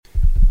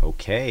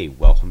Okay,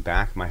 welcome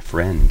back, my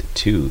friend,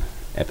 to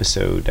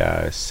episode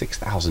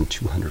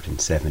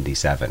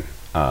 6277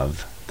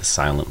 of The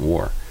Silent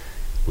War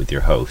with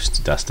your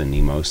host, Dustin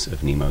Nemos of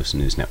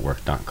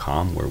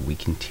NemosNewsNetwork.com, where we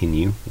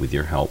continue, with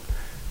your help,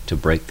 to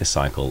break the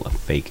cycle of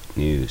fake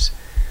news.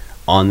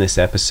 On this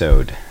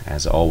episode,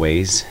 as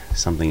always,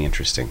 something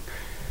interesting.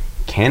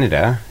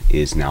 Canada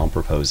is now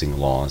proposing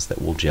laws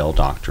that will jail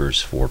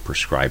doctors for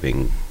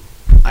prescribing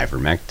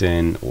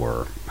ivermectin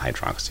or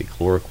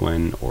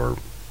hydroxychloroquine or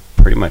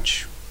pretty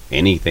much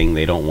anything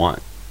they don't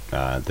want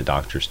the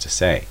doctors to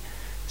say.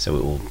 So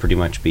it will pretty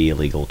much be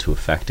illegal to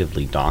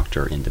effectively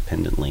doctor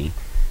independently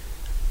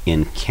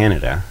in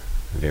Canada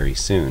very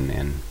soon,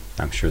 and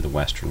I'm sure the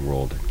Western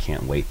world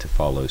can't wait to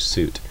follow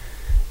suit,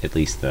 at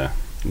least the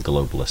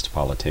globalist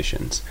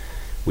politicians.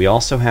 We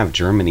also have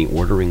Germany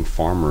ordering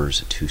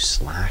farmers to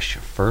slash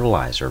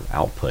fertilizer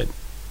output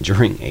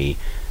during a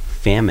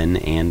famine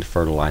and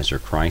fertilizer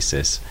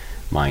crisis,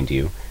 mind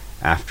you,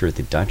 after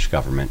the Dutch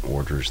government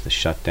orders the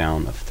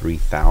shutdown of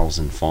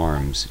 3,000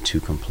 farms to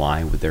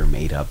comply with their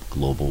made-up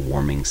global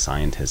warming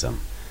scientism.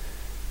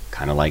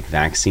 Kind of like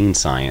vaccine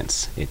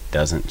science, it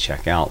doesn't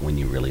check out when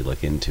you really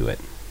look into it.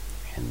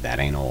 And that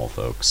ain't all,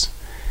 folks.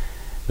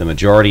 The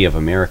majority of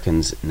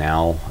Americans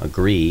now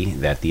agree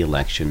that the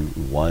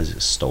election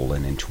was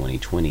stolen in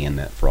 2020 and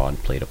that fraud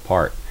played a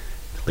part,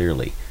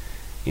 clearly.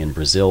 In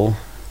Brazil,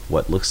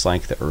 what looks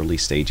like the early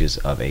stages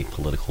of a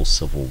political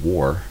civil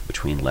war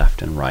between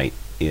left and right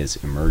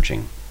is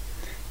emerging.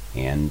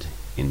 And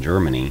in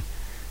Germany,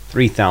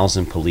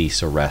 3,000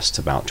 police arrest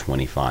about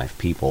 25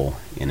 people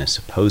in a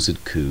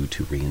supposed coup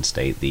to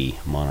reinstate the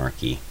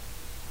monarchy.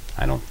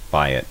 I don't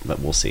buy it, but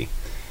we'll see.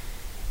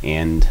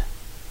 And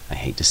I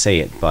hate to say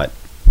it, but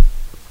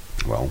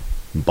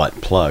butt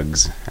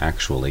plugs,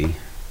 actually,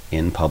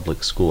 in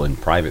public school, in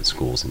private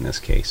schools in this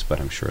case, but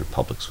I'm sure in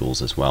public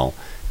schools as well,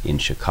 in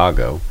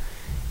Chicago.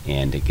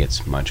 And it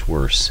gets much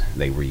worse.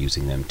 They were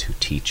using them to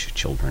teach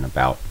children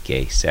about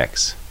gay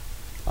sex.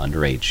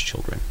 Underage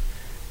children.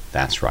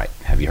 That's right.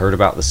 Have you heard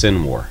about the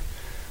Sin War?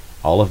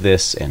 All of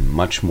this and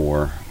much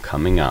more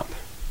coming up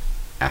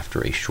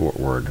after a short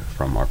word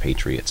from our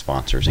Patriot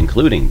sponsors,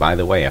 including, by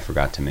the way, I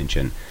forgot to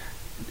mention,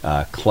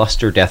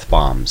 cluster death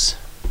bombs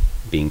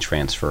being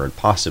transferred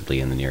possibly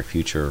in the near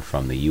future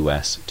from the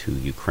U.S. to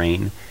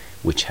Ukraine,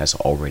 which has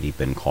already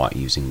been caught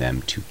using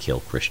them to kill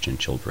Christian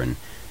children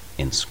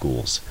in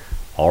schools.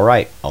 All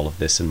right, all of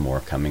this and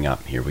more coming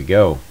up. Here we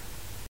go.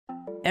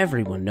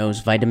 Everyone knows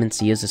vitamin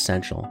C is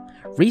essential.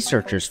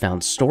 Researchers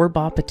found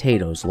store-bought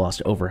potatoes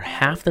lost over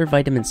half their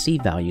vitamin C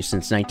value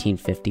since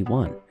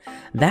 1951.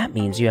 That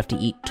means you have to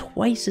eat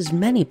twice as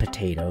many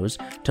potatoes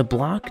to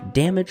block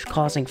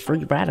damage-causing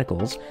free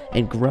radicals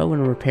and grow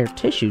and repair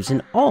tissues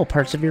in all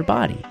parts of your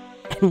body.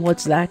 And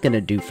what's that going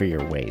to do for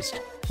your waist?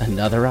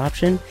 Another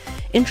option?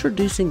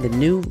 Introducing the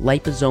new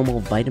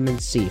liposomal vitamin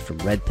C from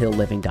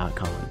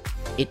redpillliving.com.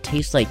 It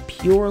tastes like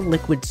pure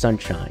liquid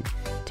sunshine.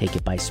 Take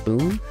it by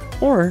spoon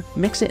or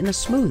mix it in a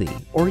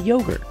smoothie or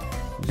yogurt.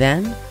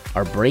 Then,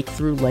 our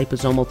breakthrough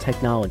liposomal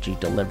technology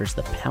delivers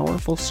the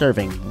powerful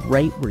serving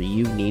right where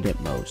you need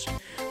it most.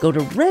 Go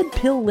to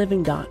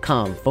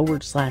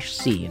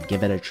redpillliving.com/C and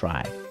give it a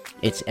try.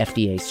 It's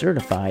FDA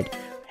certified,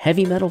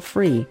 heavy metal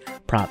free,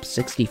 Prop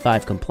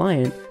 65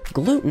 compliant,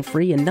 gluten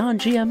free, and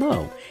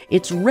non-GMO.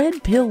 It's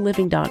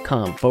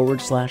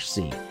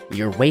redpillliving.com/C.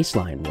 Your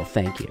waistline will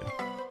thank you.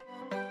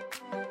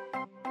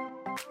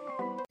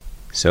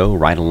 So,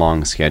 right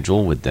along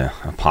schedule with the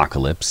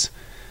apocalypse,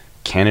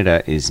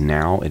 Canada is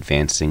now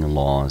advancing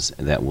laws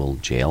that will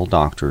jail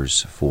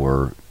doctors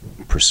for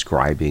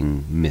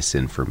prescribing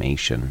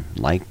misinformation,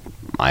 like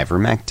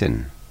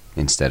ivermectin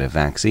instead of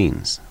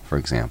vaccines, for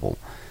example,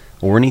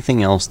 or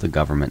anything else the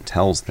government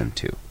tells them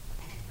to.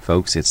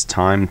 Folks, it's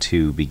time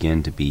to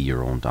begin to be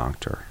your own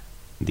doctor.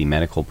 The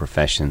medical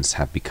professions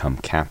have become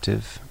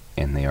captive,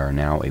 and they are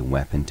now a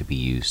weapon to be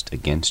used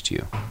against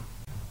you.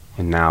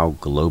 And now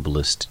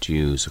globalist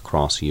Jews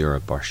across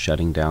Europe are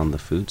shutting down the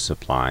food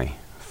supply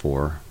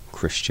for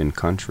Christian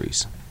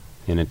countries.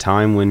 In a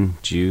time when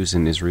Jews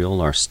in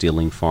Israel are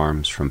stealing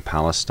farms from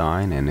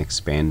Palestine and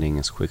expanding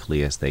as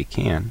quickly as they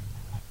can,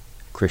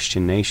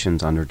 Christian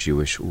nations under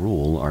Jewish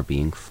rule are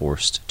being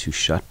forced to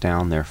shut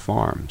down their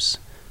farms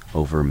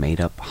over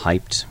made-up,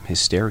 hyped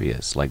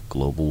hysterias like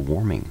global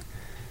warming.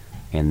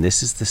 And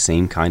this is the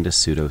same kind of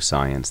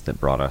pseudoscience that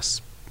brought us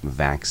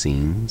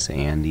vaccines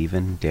and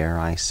even, dare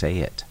I say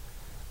it,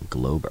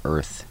 globe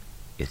Earth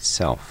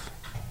itself.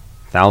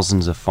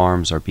 Thousands of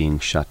farms are being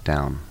shut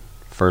down.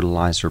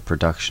 Fertilizer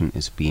production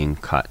is being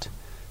cut.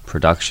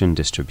 Production,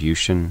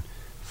 distribution,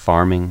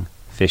 farming,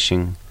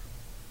 fishing,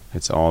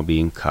 it's all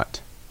being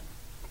cut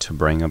to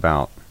bring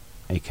about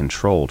a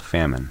controlled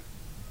famine.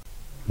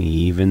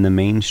 Even the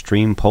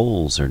mainstream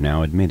polls are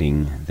now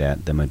admitting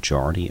that the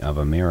majority of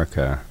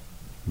America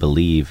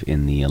believe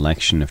in the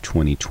election of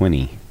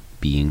 2020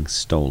 being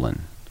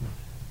stolen.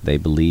 They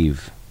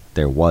believe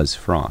there was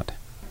fraud.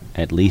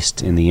 At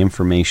least in the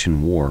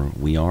information war,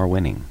 we are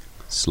winning,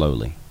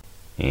 slowly.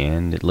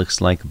 And it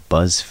looks like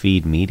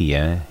BuzzFeed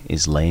Media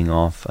is laying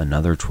off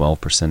another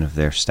 12% of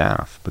their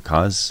staff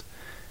because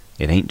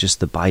it ain't just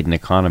the Biden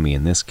economy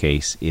in this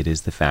case, it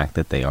is the fact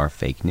that they are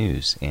fake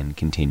news and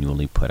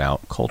continually put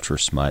out culture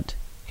smut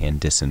and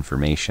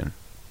disinformation.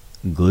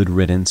 Good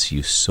riddance,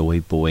 you soy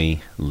boy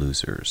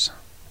losers.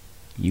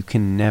 You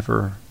can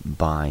never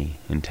buy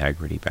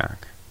integrity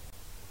back.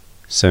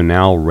 So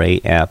now Ray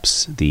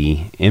Epps,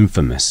 the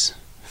infamous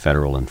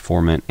federal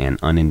informant and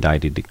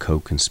unindicted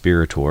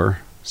co-conspirator,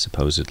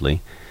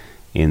 supposedly,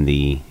 in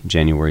the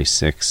January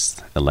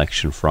 6th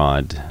election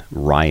fraud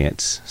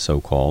riots,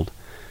 so-called,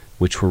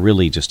 which were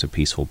really just a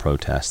peaceful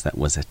protest that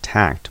was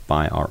attacked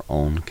by our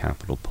own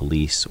Capitol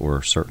Police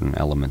or certain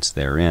elements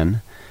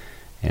therein.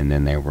 And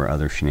then there were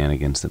other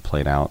shenanigans that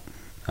played out.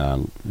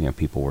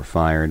 People were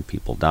fired,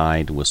 people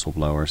died,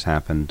 whistleblowers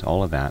happened,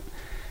 all of that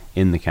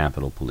in the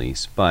Capitol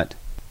Police. But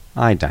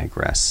I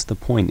digress. The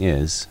point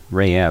is,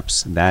 Ray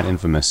Epps, that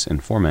infamous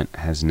informant,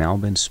 has now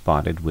been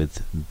spotted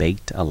with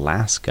Baked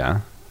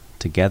Alaska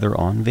together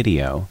on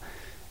video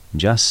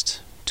just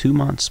 2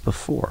 months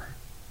before,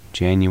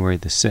 January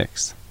the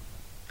 6th.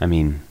 I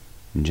mean,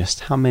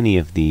 just how many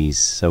of these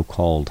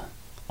so-called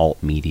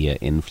alt-media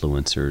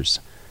influencers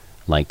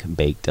like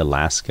Baked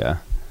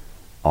Alaska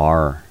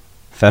are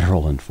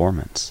federal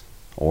informants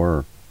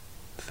or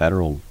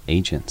federal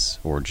agents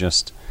or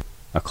just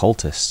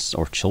occultists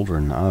or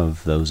children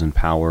of those in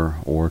power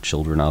or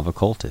children of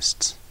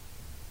occultists?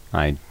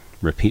 I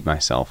repeat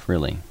myself,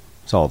 really.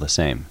 It's all the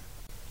same.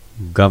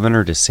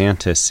 Governor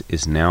DeSantis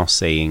is now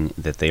saying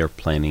that they are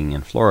planning,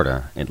 in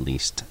Florida at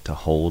least, to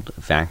hold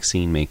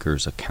vaccine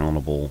makers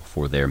accountable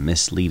for their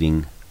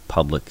misleading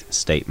public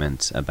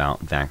statements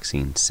about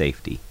vaccine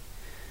safety.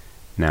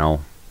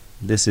 Now,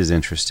 this is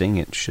interesting.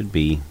 It should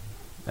be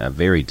a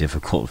very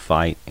difficult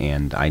fight,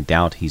 and I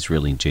doubt he's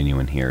really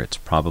genuine here. It's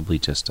probably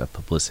just a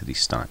publicity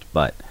stunt,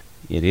 but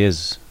it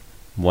is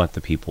what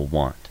the people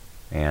want.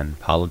 And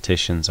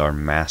politicians are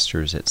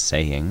masters at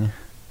saying,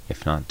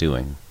 if not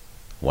doing,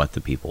 what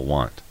the people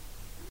want.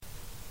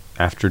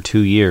 After 2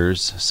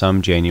 years,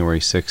 some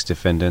January 6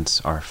 defendants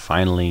are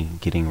finally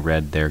getting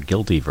read their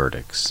guilty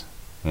verdicts,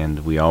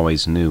 and we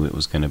always knew it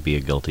was going to be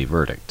a guilty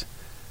verdict,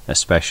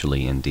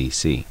 especially in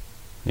D.C.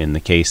 In the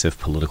case of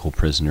political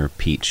prisoner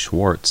Pete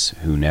Schwartz,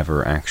 who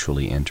never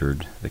actually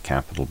entered the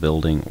Capitol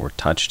building or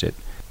touched it,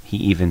 he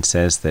even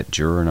says that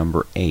juror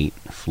number 8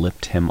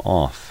 flipped him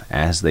off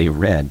as they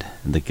read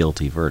the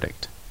guilty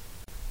verdict.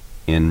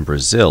 In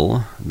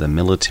Brazil, the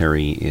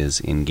military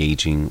is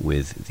engaging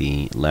with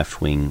the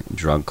left-wing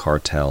drug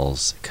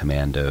cartels,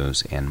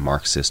 commandos, and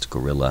Marxist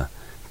guerrilla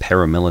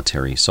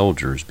paramilitary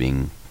soldiers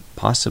being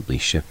possibly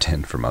shipped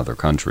in from other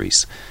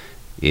countries.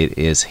 It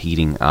is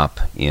heating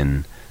up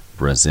in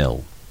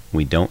Brazil.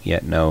 We don't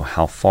yet know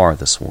how far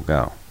this will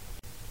go.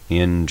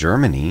 In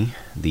Germany,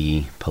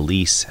 the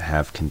police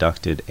have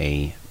conducted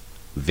a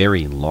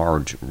very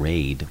large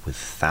raid with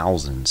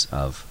thousands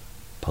of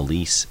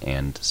police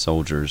and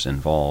soldiers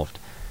involved,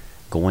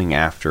 going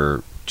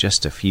after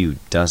just a few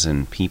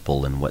dozen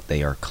people in what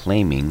they are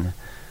claiming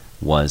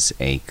was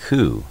a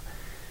coup.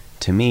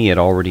 To me, it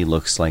already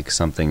looks like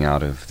something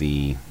out of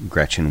the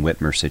Gretchen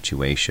Whitmer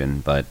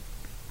situation, but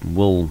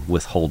we'll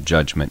withhold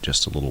judgment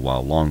just a little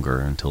while longer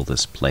until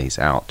this plays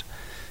out.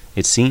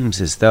 It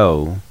seems as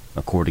though,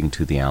 according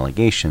to the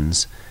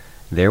allegations,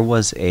 there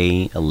was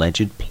an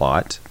alleged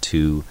plot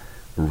to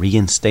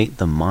reinstate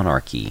the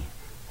monarchy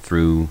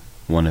through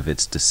one of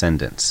its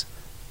descendants.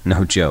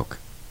 No joke.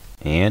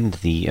 And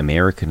the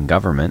American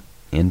government,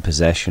 in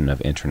possession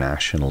of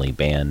internationally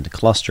banned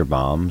cluster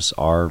bombs,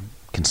 are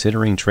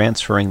considering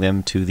transferring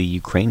them to the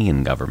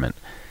Ukrainian government,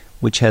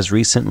 which has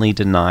recently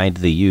denied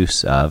the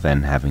use of,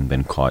 and having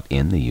been caught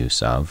in the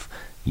use of,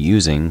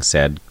 using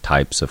said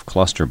types of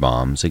cluster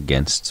bombs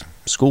against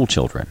school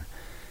children.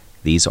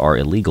 These are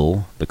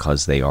illegal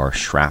because they are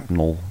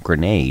shrapnel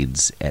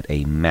grenades at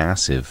a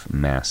massive,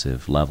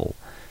 massive level.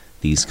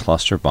 These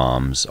cluster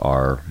bombs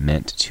are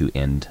meant to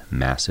end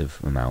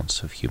massive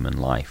amounts of human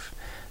life.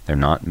 They're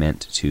not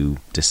meant to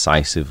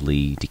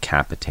decisively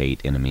decapitate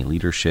enemy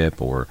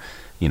leadership or,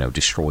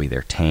 destroy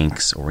their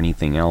tanks or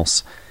anything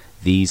else.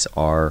 These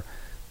are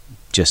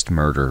just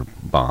murder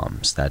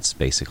bombs. That's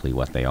basically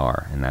what they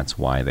are, and that's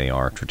why they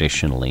are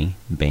traditionally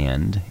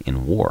banned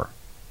in war.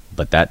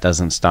 But that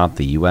doesn't stop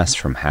the U.S.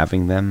 from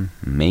having them,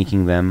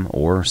 making them,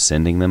 or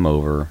sending them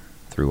over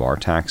through our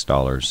tax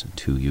dollars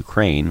to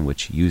Ukraine,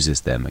 which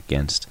uses them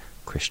against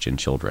Christian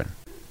children.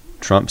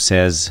 Trump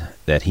says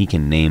that he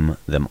can name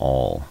them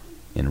all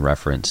in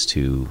reference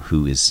to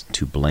who is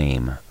to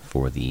blame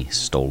for the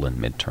stolen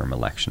midterm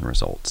election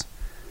results.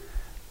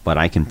 But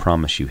I can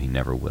promise you he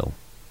never will.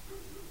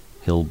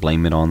 He'll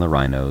blame it on the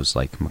rhinos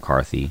like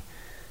McCarthy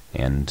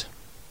and,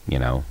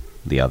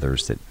 the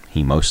others that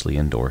he mostly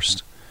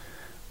endorsed.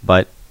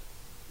 But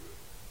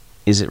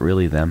is it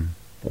really them?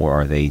 Or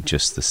are they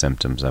just the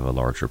symptoms of a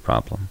larger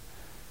problem?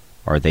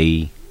 Are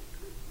they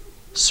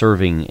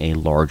serving a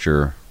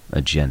larger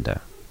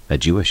agenda, a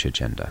Jewish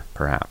agenda,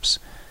 perhaps?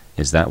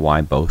 Is that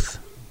why both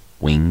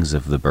wings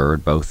of the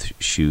bird, both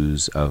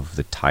shoes of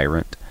the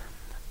tyrant,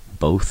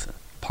 both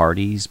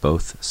parties,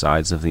 both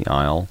sides of the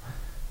aisle,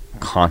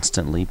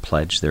 constantly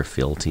pledge their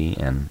fealty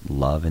and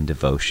love and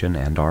devotion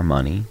and our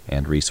money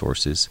and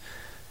resources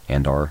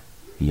and our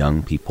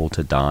young people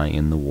to die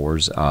in the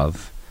wars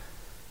of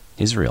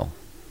Israel.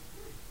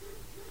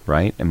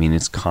 Right? I mean,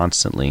 it's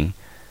constantly,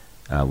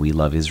 we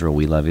love Israel,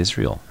 we love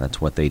Israel. That's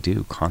what they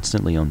do,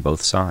 constantly on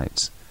both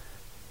sides.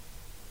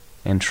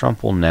 And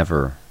Trump will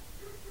never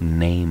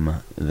name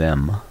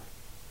them.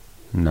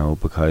 No,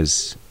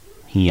 because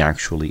he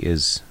actually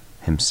is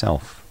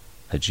himself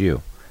a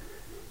Jew.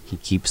 He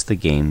keeps the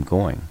game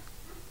going.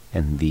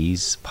 And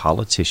these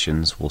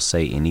politicians will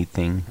say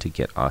anything to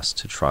get us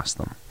to trust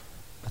them.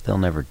 But they'll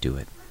never do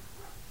it.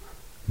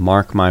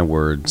 Mark my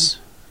words,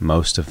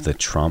 most of the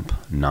Trump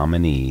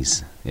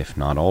nominees, if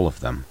not all of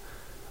them,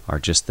 are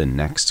just the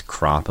next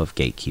crop of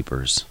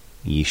gatekeepers.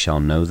 Ye shall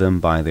know them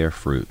by their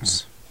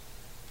fruits.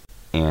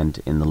 And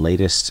in the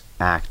latest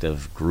act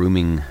of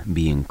grooming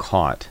being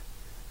caught,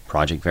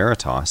 Project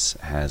Veritas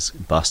has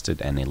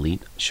busted an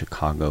elite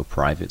Chicago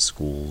private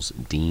school's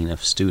dean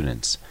of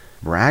students,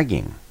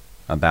 bragging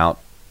about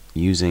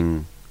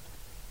using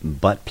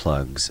butt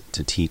plugs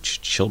to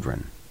teach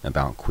children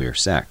about queer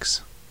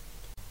sex.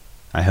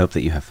 I hope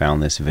that you have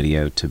found this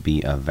video to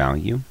be of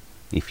value.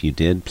 If you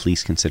did,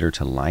 please consider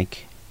to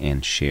like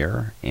and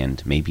share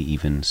and maybe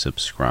even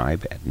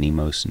subscribe at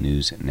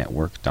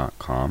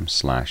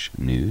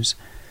nemosnewsnetwork.com/news,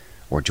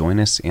 or join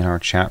us in our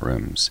chat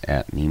rooms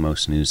at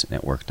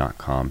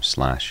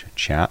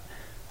nemosnewsnetwork.com/chat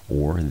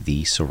or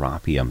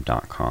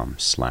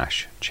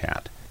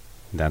theserapium.com/chat.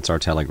 That's our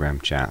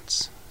Telegram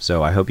chats.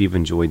 So I hope you've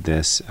enjoyed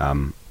this.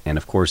 And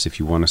of course, if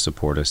you want to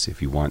support us,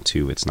 if you want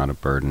to, it's not a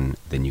burden,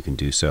 then you can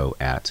do so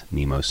at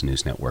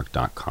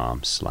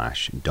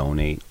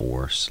nemosnewsnetwork.com/donate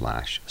or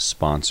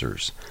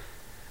 /sponsors.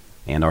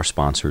 And our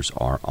sponsors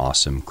are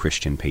awesome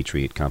Christian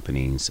patriot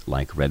companies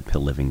like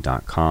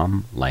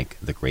redpillliving.com, like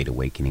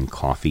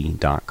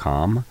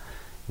thegreatawakeningcoffee.com,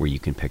 where you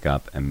can pick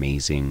up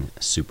amazing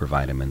super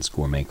vitamins,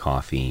 gourmet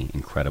coffee,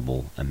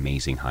 incredible,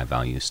 amazing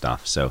high-value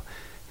stuff. So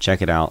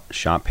check it out,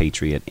 shop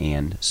Patriot,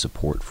 and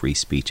support free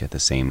speech at the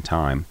same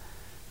time.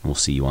 We'll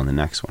see you on the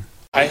next one.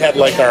 I had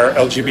like our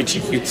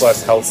LGBTQ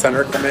plus health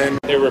center come in.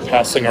 They were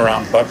passing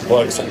around butt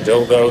plugs and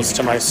dildos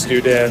to my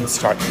students,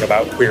 talking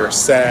about queer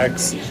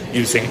sex,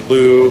 using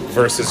lube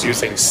versus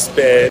using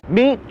spit.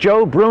 Meet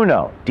Joe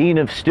Bruno, Dean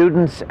of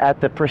Students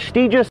at the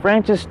prestigious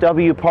Francis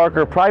W.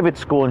 Parker Private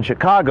School in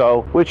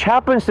Chicago, which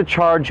happens to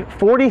charge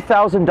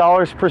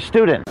 $40,000 per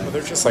student.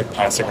 They're just like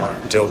passing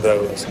around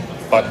dildos,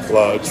 butt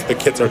plugs. The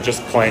kids are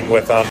just playing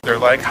with them. They're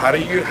like, how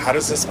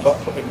does this butt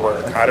plug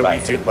work? How do we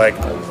do, like,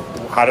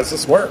 how does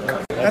this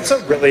work? That's a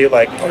really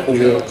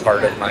cool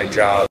part of my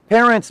job.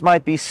 Parents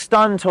might be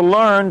stunned to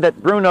learn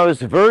that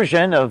Bruno's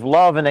version of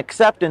love and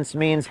acceptance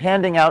means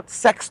handing out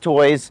sex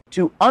toys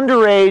to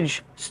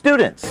underage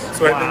students.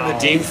 So I've been the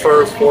dean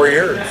for 4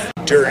 years.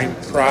 During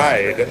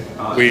Pride,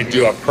 we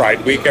do a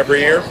Pride Week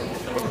every year,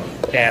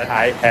 and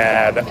I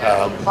had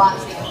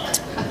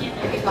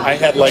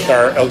like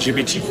our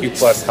LGBTQ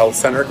plus health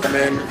center come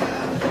in.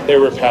 They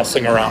were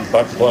passing around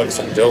butt plugs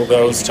and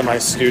dildos to my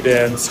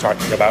students,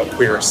 talking about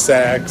queer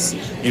sex,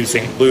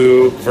 using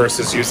lube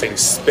versus using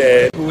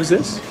spit. Who is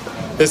this?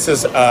 This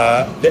is an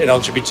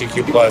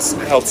LGBTQ plus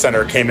health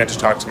center came in to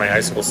talk to my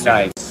high school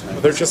students.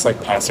 Nice. They're just like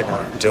passing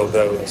around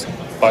dildos,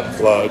 butt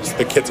plugs.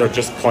 The kids are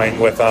just playing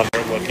with them.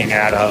 They're looking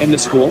at them. In the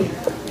school?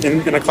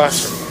 In a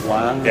classroom.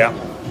 Wow. Yeah.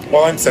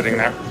 While I'm sitting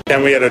there.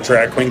 Then we had a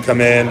drag queen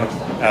come in,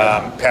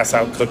 pass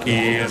out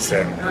cookies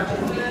and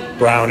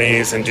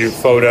brownies and do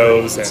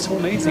photos. It's so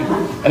amazing.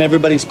 And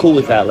everybody's cool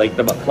with that, like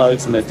the butt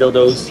plugs and the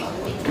dildos.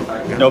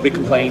 Nobody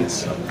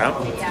complains. No.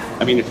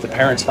 I mean, if the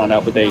parents found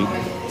out, would they?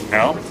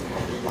 No.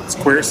 It's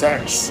queer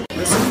sex.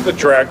 This is the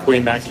drag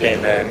queen that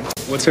came in.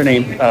 What's her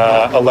name?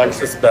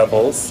 Alexis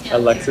Bevels.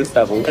 Alexis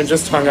Bevel. And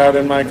just hung out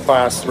in my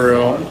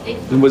classroom.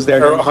 And was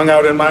there? Or hung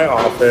out in my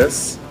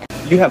office.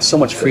 You have so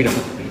much freedom.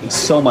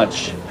 So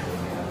much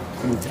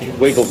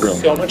wiggle room.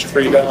 So much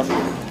freedom.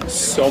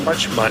 So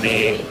much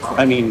money.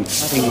 I mean,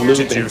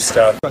 To do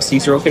stuff.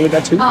 trustees are okay with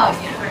that too?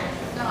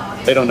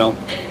 They don't know.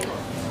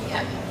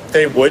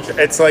 They would.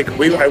 It's like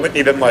I wouldn't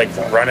even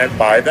run it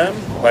by them.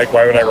 Like,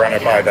 why would I run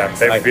it by them?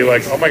 They would be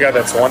like, "Oh my God,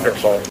 that's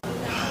wonderful."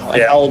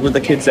 Like, how old were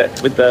the kids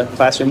with the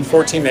classroom?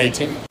 14,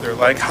 18. They're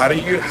like, how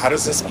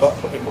does this butt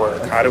plug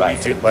work? How do we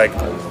do,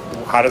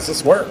 how does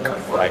this work?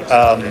 Right.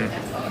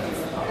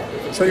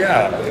 So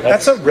yeah,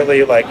 that's a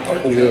really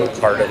cool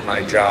part of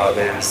my job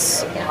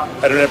is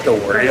I don't have to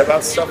worry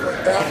about stuff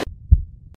like that.